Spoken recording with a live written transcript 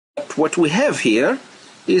what we have here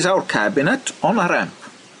is our cabinet on a ramp.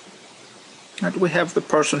 And we have the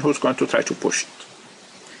person who's going to try to push it.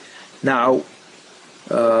 Now,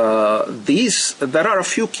 there are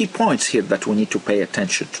a few key points here that we need to pay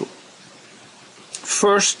attention to.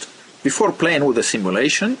 First, before playing with the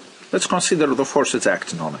simulation, let's consider the forces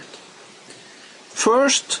acting on it.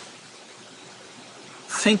 First,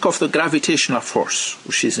 think of the gravitational force,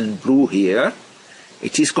 which is in blue here.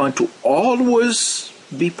 It is going to always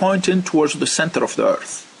be pointing towards the center of the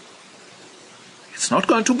Earth. It's not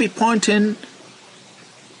going to be pointing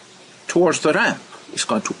towards the ramp. It's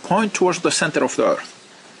going to point towards the center of the Earth.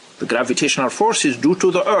 The gravitational force is due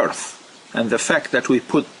to the Earth, and the fact that we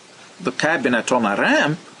put the cabinet on a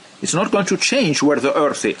ramp is not going to change where the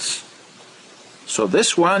Earth is. So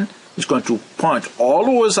this one is going to point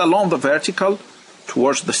always along the vertical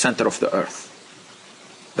towards the center of the Earth.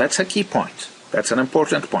 That's a key point. That's an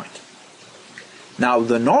important point. Now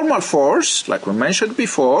the normal force, like we mentioned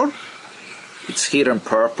before, it's here in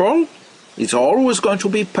purple, is always going to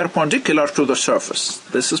be perpendicular to the surface.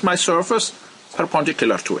 This is my surface,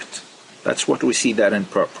 perpendicular to it. That's what we see there in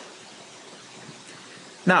purple.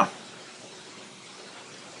 Now,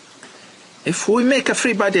 if we make a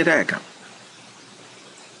free body diagram,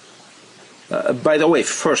 by the way,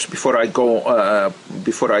 first, before we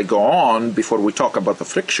talk about the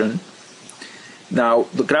friction, now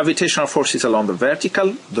the gravitational force is along the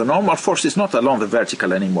vertical. The normal force is not along the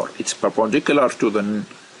vertical anymore. It's perpendicular to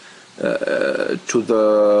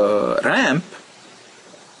the ramp.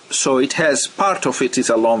 So it has part of it is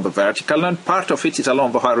along the vertical and part of it is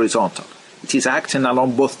along the horizontal. It is acting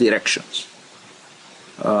along both directions.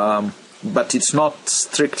 But it's not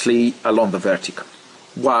strictly along the vertical,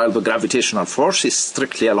 while the gravitational force is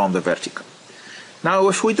strictly along the vertical. Now,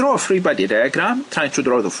 if we draw a free body diagram, trying to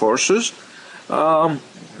draw the forces,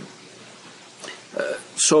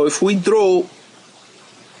 so if we draw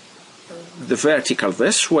the vertical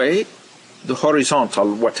this way, the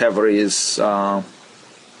horizontal, whatever is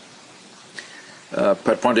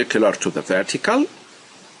perpendicular to the vertical,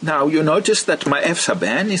 now you notice that my F sub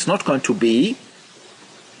n is not going to be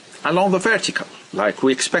along the vertical, like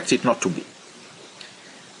we expect it not to be.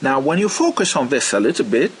 Now, when you focus on this a little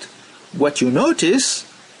bit, what you notice,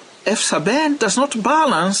 F sub n does not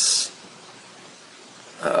balance.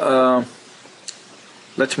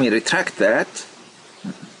 Let me retract that.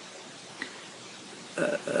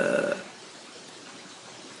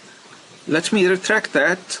 Let me retract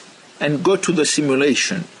that and go to the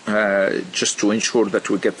simulation, just to ensure that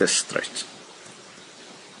we get this straight.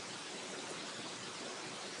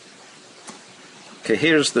 Okay,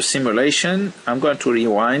 here's the simulation. I'm going to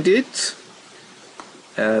rewind it.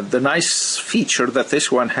 The nice feature that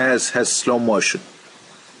this one has slow motion.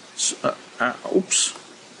 So, oops.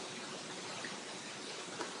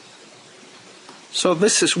 So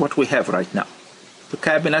this is what we have right now. The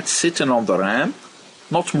cabinet sitting on the ramp,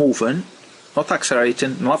 not moving, not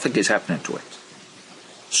accelerating, nothing is happening to it.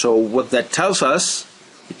 So what that tells us,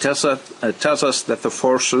 it tells us that the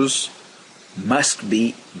forces must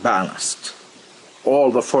be balanced.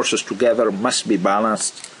 All the forces together must be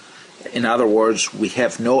balanced. In other words, we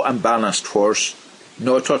have no unbalanced force,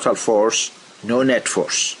 no total force, no net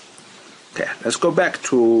force. Okay, let's go back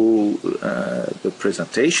to the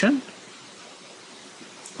presentation.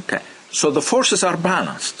 Okay, so the forces are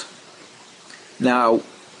balanced. Now,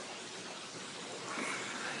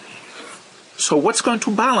 so what's going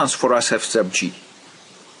to balance for us F sub g?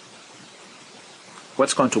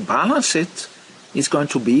 What's going to balance it is going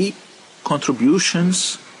to be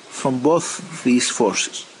contributions from both these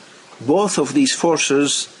forces. Both of these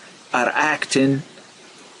forces are acting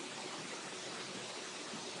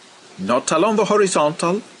not along the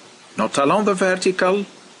horizontal, not along the vertical,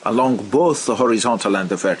 along both the horizontal and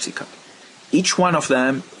the vertical. Each one of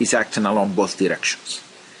them is acting along both directions.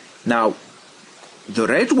 Now, the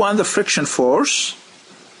red one, the friction force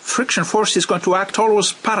is going to act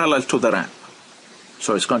always parallel to the ramp.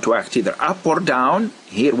 So it's going to act either up or down.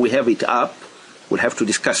 Here we have it up. We'll have to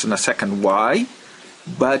discuss in a second why.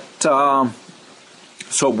 But,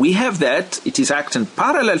 so we have that. It is acting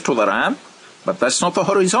parallel to the ramp, but that's not the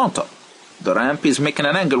horizontal. The ramp is making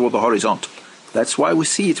an angle with the horizontal. That's why we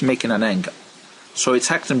see it making an angle. So it's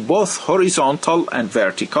acting both horizontal and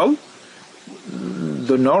vertical.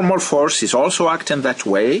 The normal force is also acting that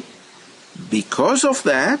way. Because of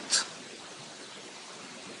that,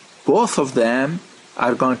 both of them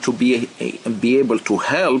are going to be able to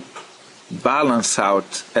help balance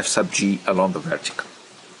out F sub g along the vertical.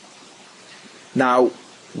 Now,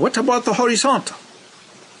 what about the horizontal?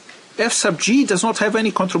 F sub g does not have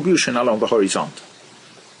any contribution along the horizontal.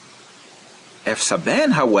 F sub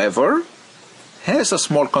n, however, has a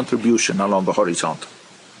small contribution along the horizontal.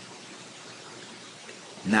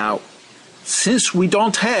 Now, since we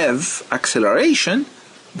don't have acceleration,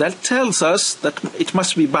 that tells us that it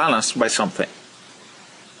must be balanced by something.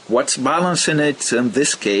 What's balancing it in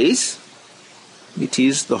this case? It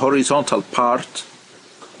is the horizontal part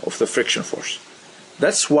of the friction force.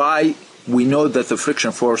 That's why we know that the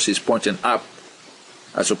friction force is pointing up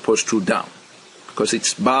as opposed to down, because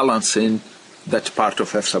it's balancing that part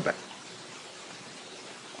of F sub n.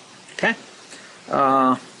 Okay?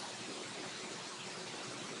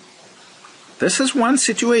 This is one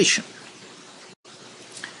situation.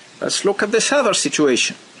 Let's look at this other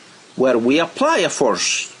situation where we apply a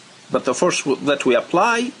force, but the force that we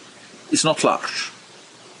apply is not large.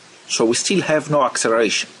 So we still have no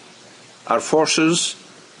acceleration. Our forces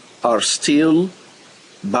are still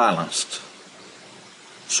balanced.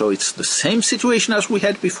 So it's the same situation as we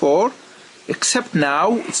had before, except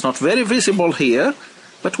now it's not very visible here,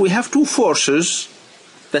 but we have two forces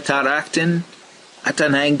that are acting at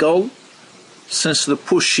an angle. Since the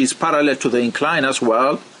push is parallel to the incline as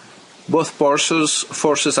well, both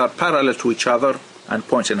forces are parallel to each other and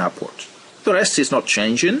pointing upwards. The rest is not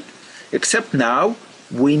changing, except now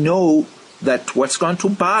we know that what's going to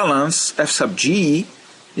balance F sub g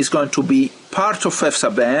is going to be part of F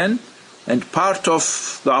sub n and part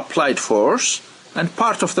of the applied force and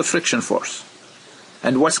part of the friction force.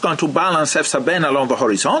 And what's going to balance F sub n along the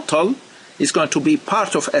horizontal is going to be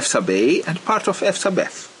part of F sub a and part of F sub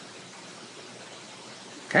f.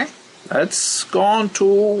 Okay, let's go on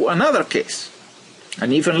to another case,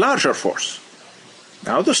 an even larger force.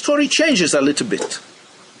 Now the story changes a little bit.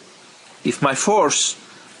 If my force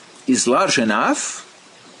is large enough,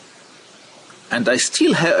 and I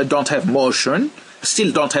still don't have motion,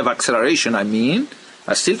 still don't have acceleration,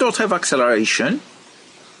 I still don't have acceleration,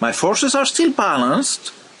 my forces are still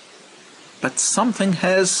balanced, but something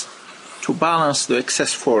has to balance the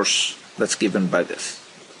excess force that's given by this.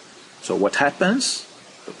 So what happens?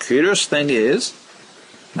 The curious thing is,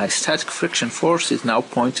 my static friction force is now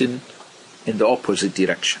pointing in the opposite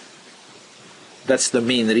direction. That's the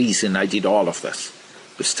main reason I did all of this.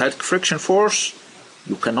 The static friction force,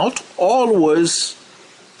 you cannot always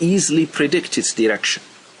easily predict its direction.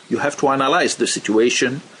 You have to analyze the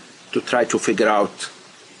situation to try to figure out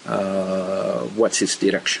what's its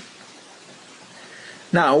direction.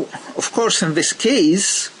 Now, of course, in this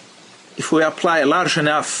case, if we apply a large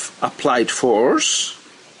enough applied force,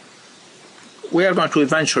 we are going to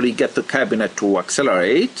eventually get the cabinet to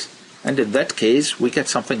accelerate, and in that case, we get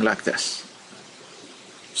something like this.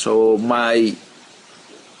 So my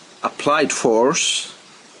applied force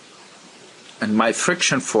and my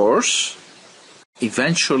friction force,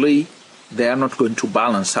 eventually they are not going to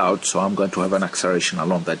balance out, so I'm going to have an acceleration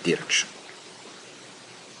along that direction.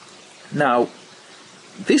 Now,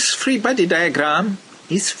 this free body diagram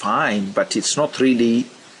is fine, but it's not really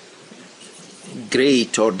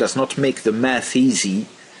great or does not make the math easy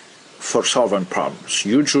for solving problems.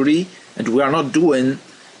 Usually, and we are not doing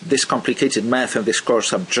this complicated math in this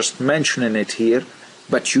course, I'm just mentioning it here,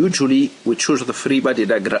 but usually we choose the free body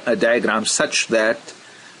diagram such that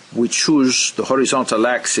we choose the horizontal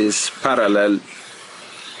axis parallel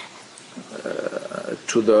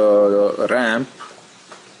to the ramp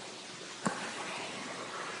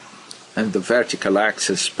and the vertical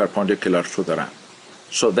axis perpendicular to the ramp.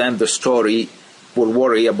 So then the story will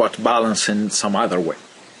worry about balancing some other way.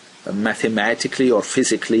 Mathematically or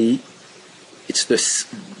physically, it's the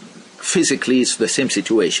same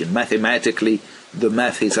situation. Mathematically, the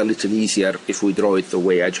math is a little easier if we draw it the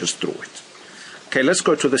way I just drew it. Okay, let's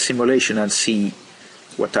go to the simulation and see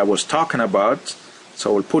what I was talking about.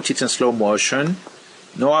 So we'll put it in slow motion.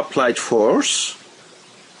 No applied force.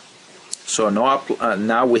 So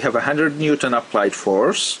now we have 100 Newton applied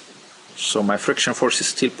force. So my friction force is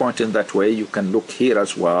still pointing that way. You can look here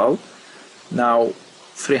as well. Now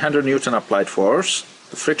 300 Newton applied force.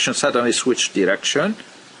 The friction suddenly switched direction.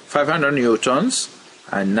 500 Newtons.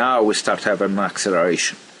 And now we start having an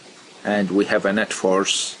acceleration. And we have a net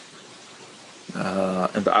force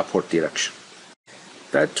in the upward direction.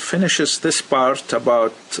 That finishes this part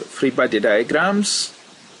about free body diagrams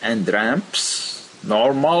and ramps,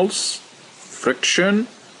 normals, friction,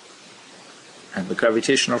 and the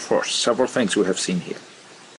gravitational force. Several things we have seen here.